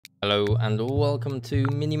Hello and welcome to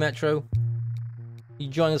Mini Metro. You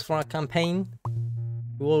join us for our campaign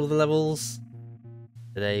through all of the levels.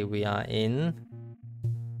 Today we are in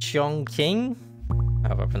Chongqing. I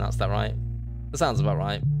hope I pronounced that right. That sounds about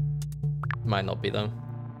right. Might not be though.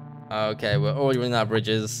 Okay, we're already running out of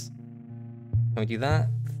bridges. Can we do that?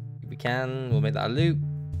 If we can, we'll make that a loop.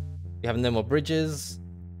 We have no more bridges,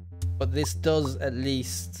 but this does at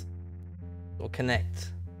least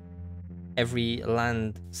connect every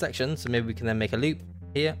land section, so maybe we can then make a loop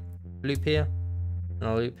here, and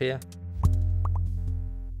a loop here.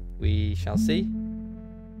 We shall see.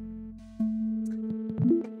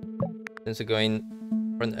 Since we're going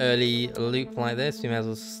for an early loop like this, we may as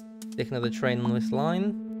well stick another train on this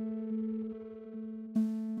line.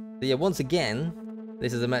 So yeah, once again,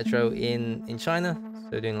 this is a metro in China,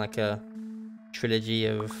 so doing like a trilogy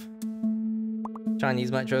of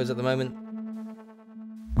Chinese metros at the moment.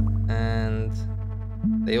 And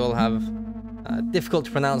they all have difficult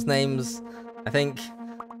to pronounce names, I think.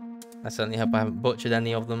 I certainly hope I haven't butchered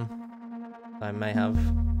any of them. I may have.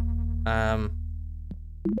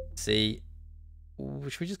 Let's see.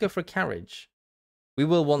 Should we just go for a carriage? We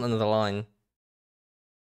will want another line.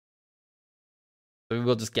 So we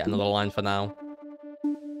will just get another line for now.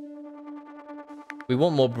 We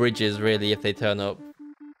want more bridges, really, if they turn up,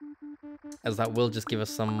 as that will just give us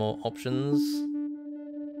some more options.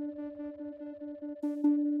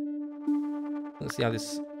 Let's see how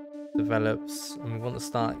this develops, and we want to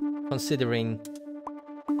start considering,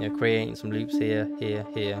 creating some loops here. We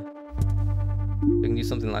can do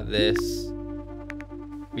something like this.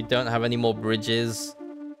 We don't have any more bridges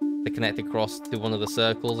to connect across to one of the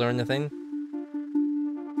circles or anything,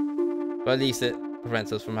 but at least it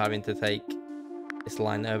prevents us from having to take this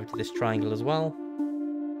line over to this triangle as well.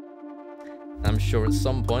 And I'm sure at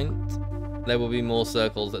some point there will be more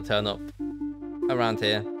circles that turn up around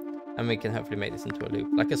here, and we can hopefully make this into a loop.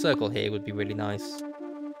 Like a circle here would be really nice.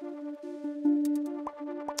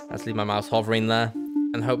 Let's leave my mouse hovering there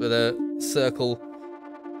and hope that a circle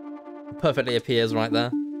perfectly appears right there.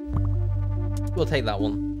 We'll take that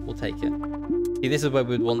one. We'll take it. See, this is where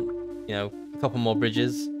we'd want, a couple more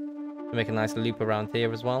bridges to make a nice loop around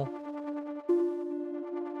here as well.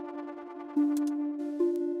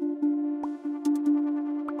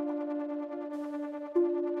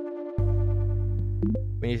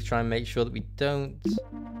 We need to try and make sure that we don't,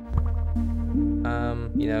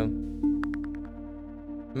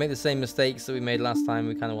 make the same mistakes that we made last time.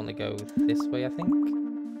 We kind of want to go this way, I think.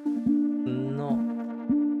 Not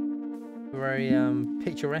very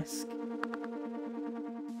picturesque.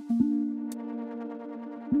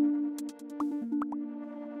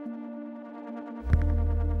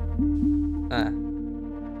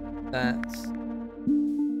 That's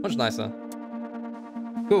much nicer.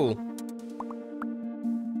 Cool.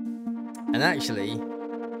 And actually,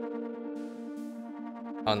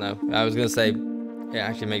 oh no, I was gonna say it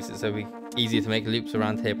actually makes it so easier to make loops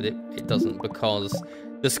around here, but it doesn't, because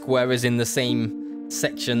the square is in the same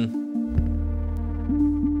section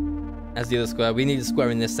as the other square. We need a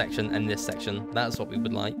square in this section and this section. That's what we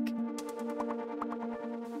would like.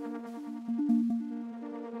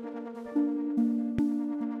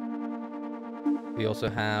 We also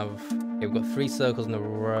have, we've got 3 circles in a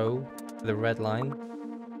row for the red line.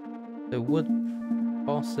 So it would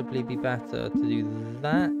possibly be better to do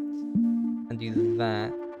that and do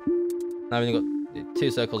that. Now we've got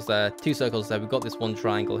 2 circles there, 2 circles there. We've got this one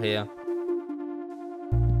triangle here.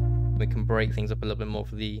 We can break things up a little bit more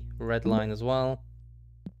for the red line as well.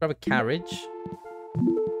 Grab a carriage.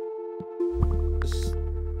 Just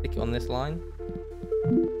stick it on this line.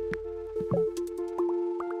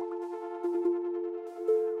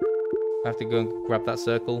 I have to go and grab that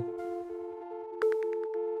circle.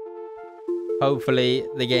 Hopefully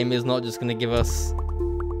the game is not just going to give us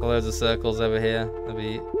loads of circles over here. That'd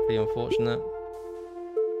be pretty unfortunate.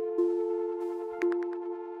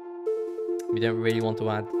 We don't really want to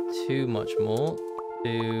add too much more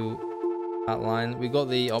to that line. We've got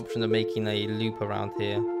the option of making a loop around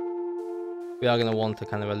here. We are going to want a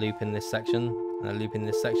kind of a loop in this section and a loop in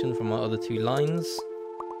this section from our other 2 lines.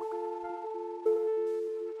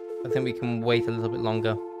 I think we can wait a little bit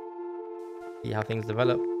longer, see how things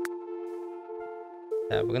develop.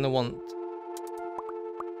 Yeah, we're going to want...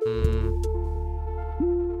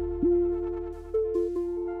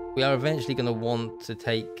 we are eventually going to want to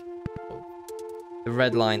take the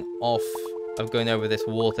red line off of going over this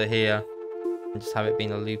water here and just have it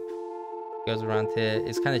being a loop. It goes around here.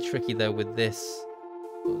 It's kind of tricky though with this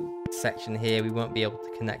section here. We won't be able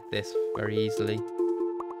to connect this very easily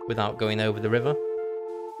without going over the river.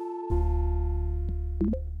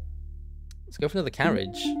 Let's go for another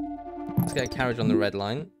carriage. Let's get a carriage on the red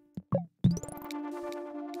line.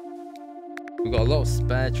 We've got a lot of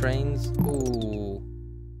spare trains. Ooh.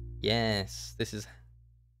 Yes, this is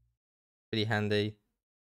pretty handy.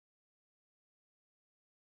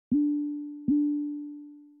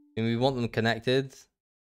 And we want them connected.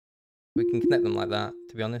 We can connect them like that,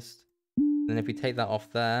 to be honest. And if we take that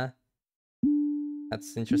off there,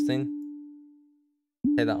 that's interesting.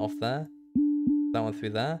 Take that off there. That one through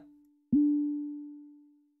there.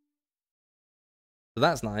 So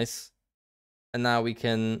that's nice. And now we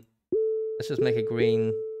can, let's just make a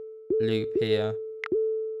green loop here.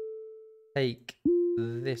 Take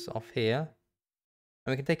this off here.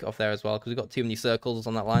 And we can take it off there as well, because we've got too many circles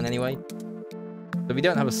on that line anyway. So we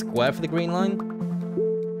don't have a square for the green line.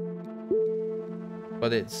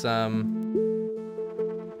 But it's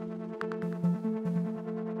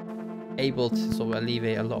able to sort of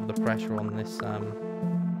alleviate a lot of the pressure on this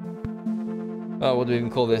oh, what do we even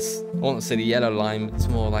call this? I want to say the yellow line, but it's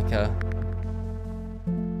more like a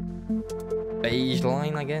beige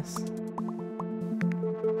line, I guess.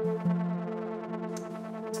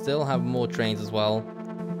 Still have more trains as well,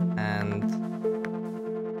 and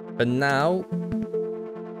but now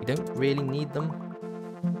we don't really need them.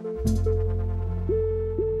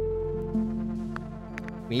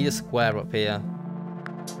 We need a square up here.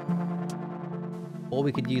 Or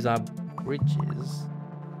we could use our bridges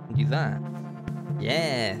and do that.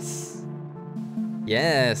 Yes!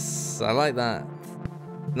 Yes! I like that.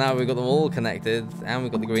 Now we've got them all connected, and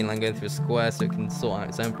we've got the green line going through a square so it can sort out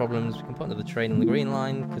its own problems. We can put another train on the green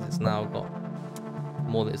line, because it's now got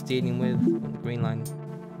more that it's dealing with. On the green line,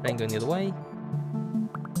 train going the other way.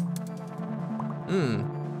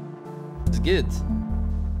 It's good.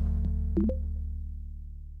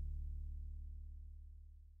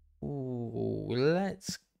 Ooh,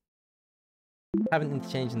 let's have an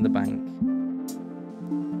interchange in the bank.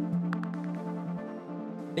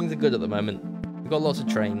 Things are good at the moment. We've got lots of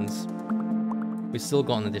trains. We've still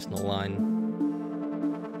got an additional line.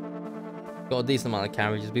 Got a decent amount of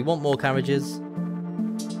carriages. We want more carriages.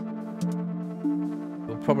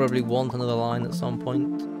 We'll probably want another line at some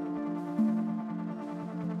point.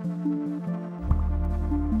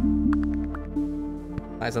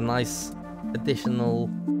 That's a nice additional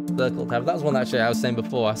circle to have. That was one actually I was saying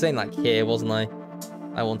before. I was saying like here, wasn't I?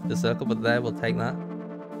 I wanted the circle, but there, we'll take that.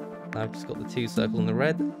 Now I've just got the two circles in the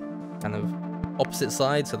red, kind of opposite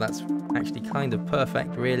sides, so that's actually kind of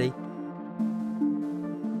perfect, really.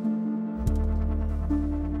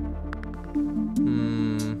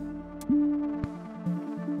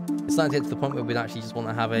 It's starting to get to the point where we'd actually just want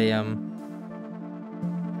to have a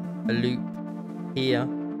loop here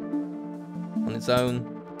on its own,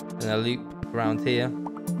 and a loop around here.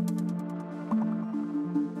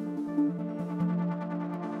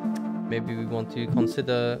 Maybe we want to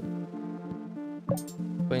consider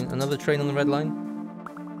putting another train on the red line.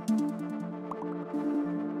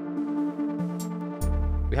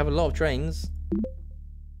 We have a lot of trains.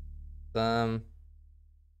 And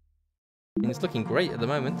it's looking great at the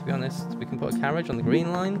moment, to be honest. We can put a carriage on the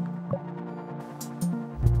green line.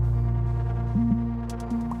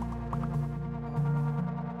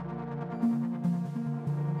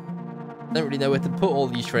 Don't really know where to put all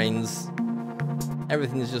these trains.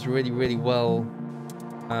 Everything is just really, really well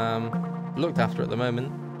looked after at the moment.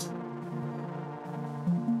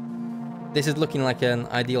 This is looking like an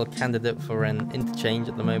ideal candidate for an interchange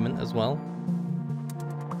at the moment as well.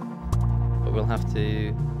 But we'll have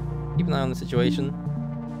to keep an eye on the situation.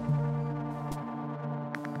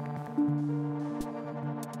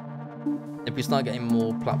 If we start getting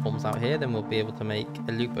more platforms out here, then we'll be able to make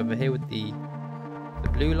a loop over here with the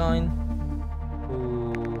blue line.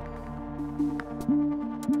 Ooh.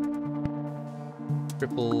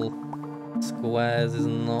 Triple squares is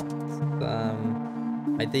not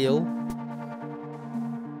ideal.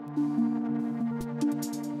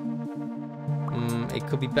 It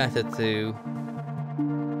could be better to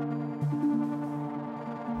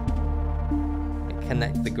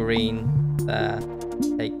connect the green there.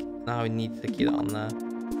 Now we need to keep that on there.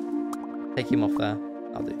 Take him off there.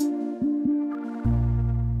 I'll do.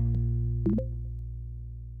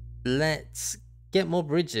 Let's get more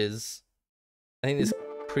bridges. I think this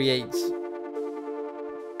creates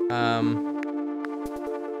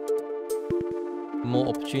more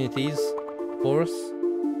opportunities for us.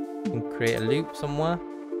 We can create a loop somewhere.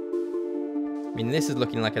 I mean, this is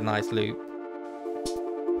looking like a nice loop.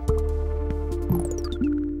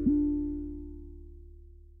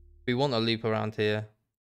 We want a loop around here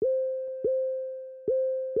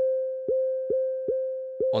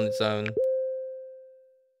on its own.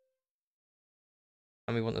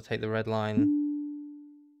 And we want to take the red line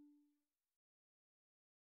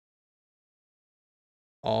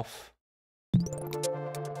off.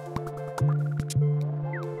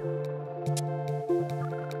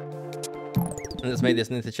 And let's make this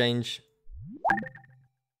an interchange.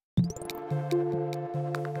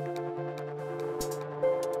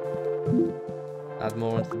 Add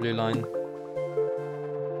more onto the blue line.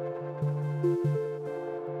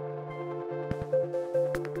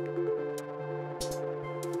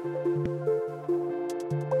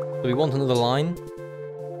 So we want another line,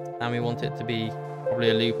 and we want it to be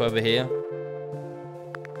probably a loop over here,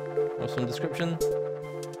 or some description.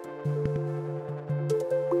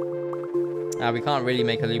 Now we can't really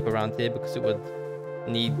make a loop around here because it would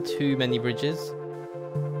need too many bridges.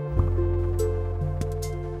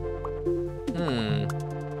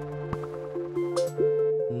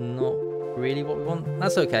 Not really what we want.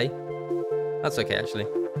 That's okay. That's okay, actually.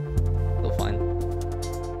 Still fine.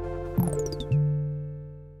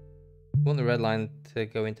 We want the red line to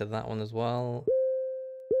go into that one as well.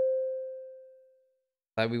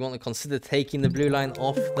 Like, we want to consider taking the blue line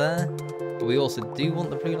off there, but we also do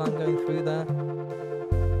want the blue line going through there.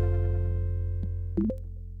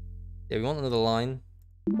 Yeah, we want another line.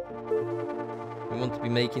 We want to be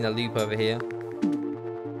making a loop over here.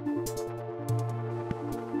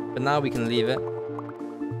 But now we can leave it.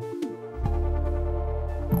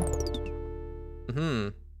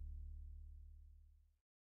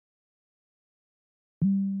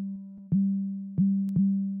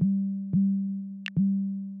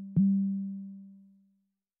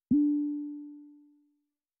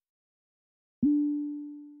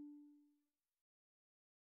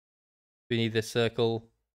 We need this circle.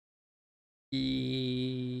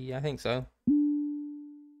 I think so. I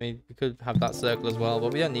mean, we could have that circle as well,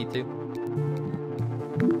 but we don't need to.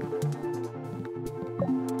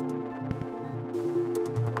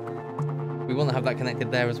 We want to have that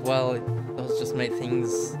connected there as well. It does just make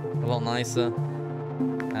things a lot nicer.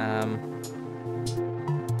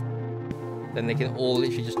 Then they can all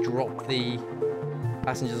literally just drop the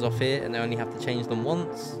passengers off here and they only have to change them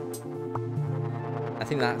once. I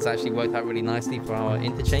think that's actually worked out really nicely for our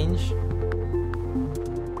interchange. The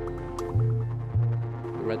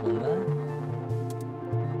red one there.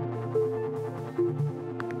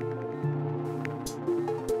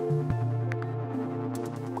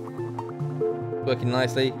 Working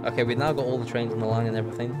nicely. Okay, we've now got all the trains on the line and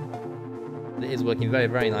everything. It is working very,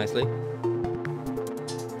 very nicely. I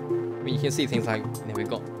mean, you can see things like, you know, we've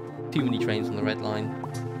got too many trains on the red line.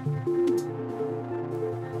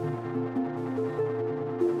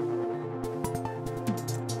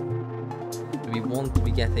 Do we want to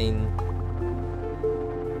be getting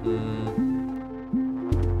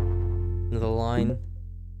another line,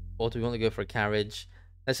 or do we want to go for a carriage?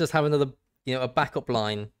 Let's just have another, you know, a backup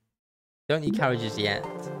line. Don't need carriages yet.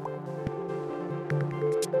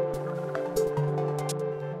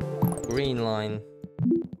 Green line.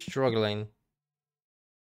 Struggling.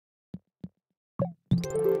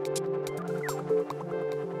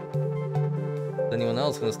 Is anyone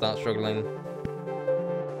else going to start struggling?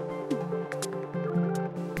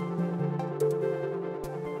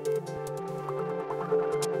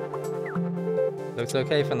 Looks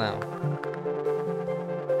okay for now.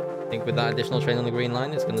 I think with that additional train on the green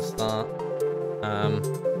line, it's going to start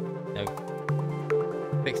you know,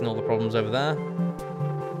 fixing all the problems over there.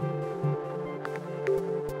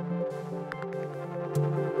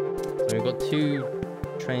 So we've got 2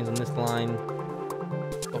 trains on this line.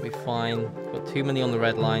 That'll be fine. We've got too many on the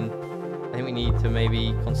red line. I think we need to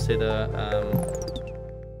maybe consider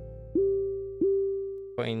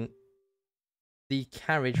putting the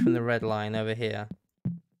carriage from the red line over here.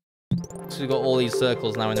 So we've got all these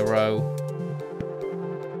circles now in a row.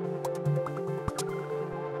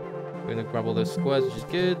 We're going to grab all those squares, which is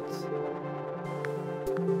good.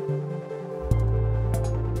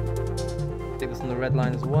 Stick this on the red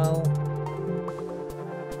line as well.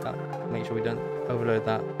 Make sure we don't overload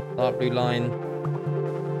that dark blue line.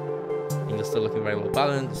 Things are still looking very well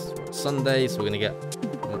balanced. It's Sunday, so we're going to get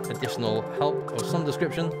additional help of some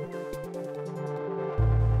description.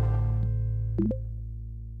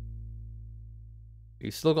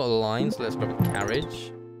 We've still got a line, so let's grab a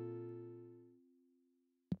carriage.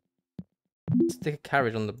 Stick a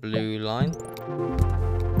carriage on the blue line.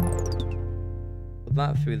 Put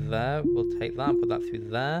that through there. We'll take that and put that through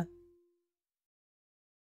there.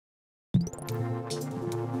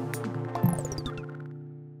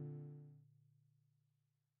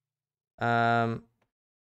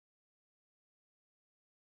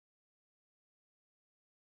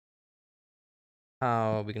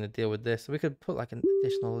 How are we going to deal with this? We could put like an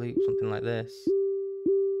additional loop, something like this.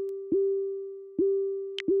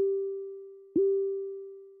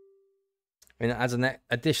 I mean, as an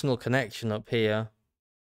additional connection up here.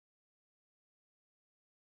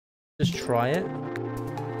 Just try it.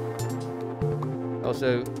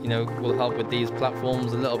 Also, you know, will help with these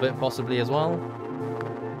platforms a little bit, possibly as well.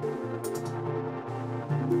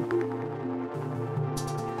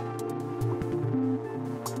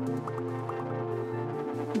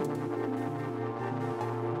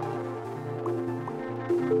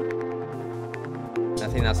 I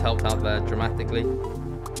think that's helped out there dramatically.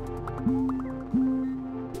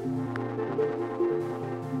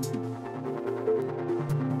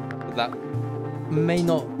 But that may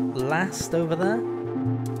not last over there.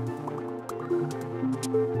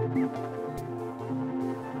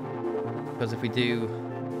 Because if we do, you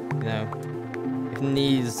know, if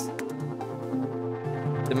needs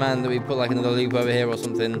demand that we put like another loop over here or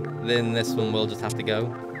something, then this one will just have to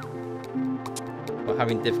go. But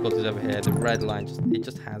having difficulties over here, the red line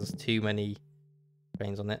just has too many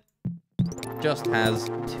trains on it. Just has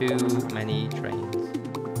too many trains.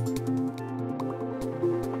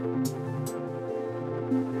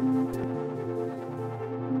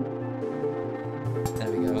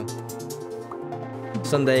 There we go.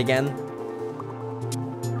 Sunday again.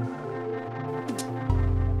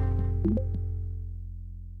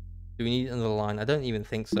 Do we need another line? I don't even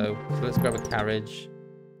think so. So let's grab a carriage.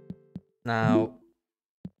 Now,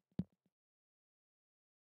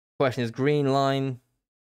 question is green line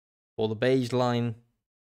or the beige line?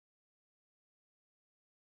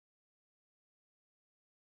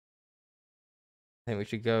 I think we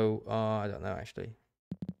should go, I don't know actually.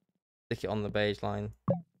 Stick it on the beige line.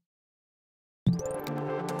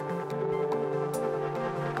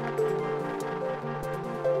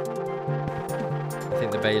 I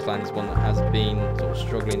think the beige line is one that has been sort of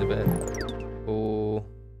struggling a bit. Oh,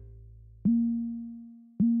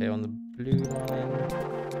 okay, on the blue line.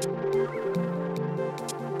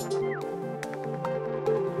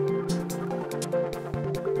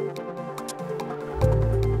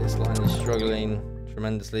 This line is struggling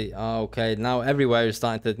tremendously. Oh, okay, now everywhere is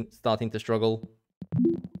starting to struggle.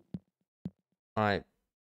 All right,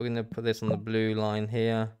 we're gonna put this on the blue line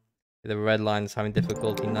here. The red line is having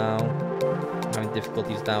difficulty now. Having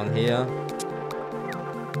difficulties down here.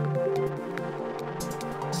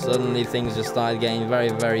 Suddenly things just started getting very,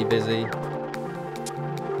 very busy.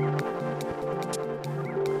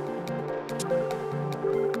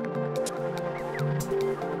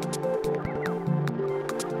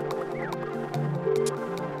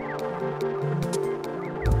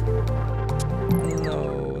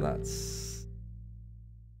 No, that's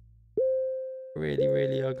really,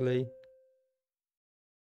 really ugly.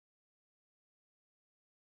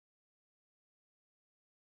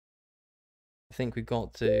 I think we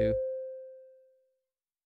got to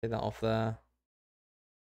take that off there.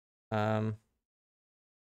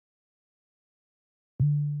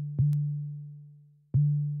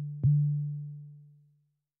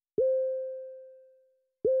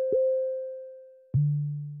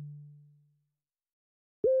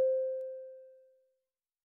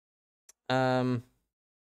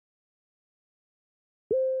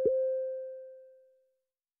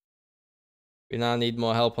 We now need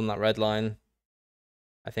more help on that red line.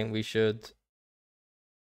 I think we should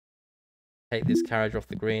take this carriage off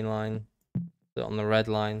the green line, put it on the red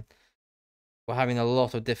line. We're having a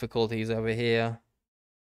lot of difficulties over here.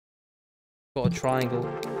 Got a triangle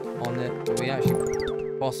on it, but we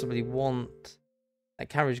actually possibly want that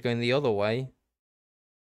carriage going the other way.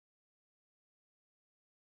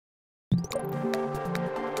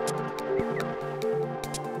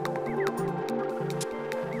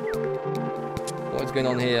 What's going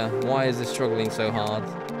on here? Why is this struggling so hard?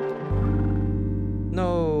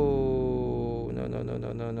 No, no, no, no,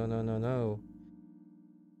 no, no, no, no, no, no.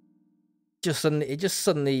 It just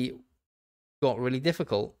suddenly got really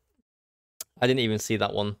difficult. I didn't even see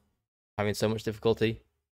that one having so much difficulty.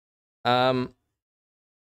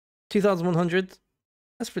 2,100.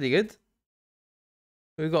 That's pretty good.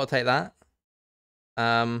 We've got to take that.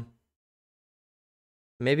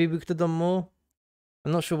 Maybe we could have done more.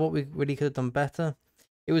 I'm not sure what we really could have done better.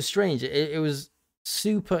 It was strange. It was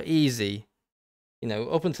super easy, you know,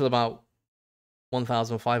 up until about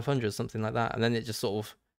 1,500, something like that. And then it just sort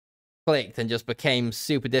of clicked and just became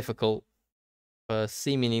super difficult for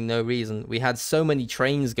seemingly no reason. We had so many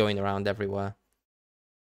trains going around everywhere.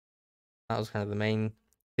 That was kind of the main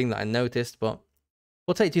thing that I noticed, but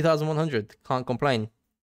we'll take 2,100. Can't complain.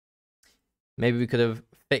 Maybe we could have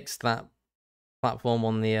fixed that platform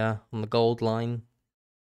on the gold line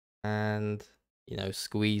and, you know,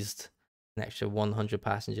 squeezed an extra 100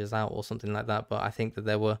 passengers out or something like that. But I think that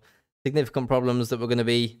there were significant problems that were going to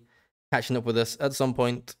be catching up with us at some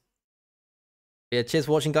point. Yeah, cheers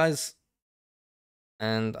for watching, guys.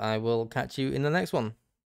 And I will catch you in the next one.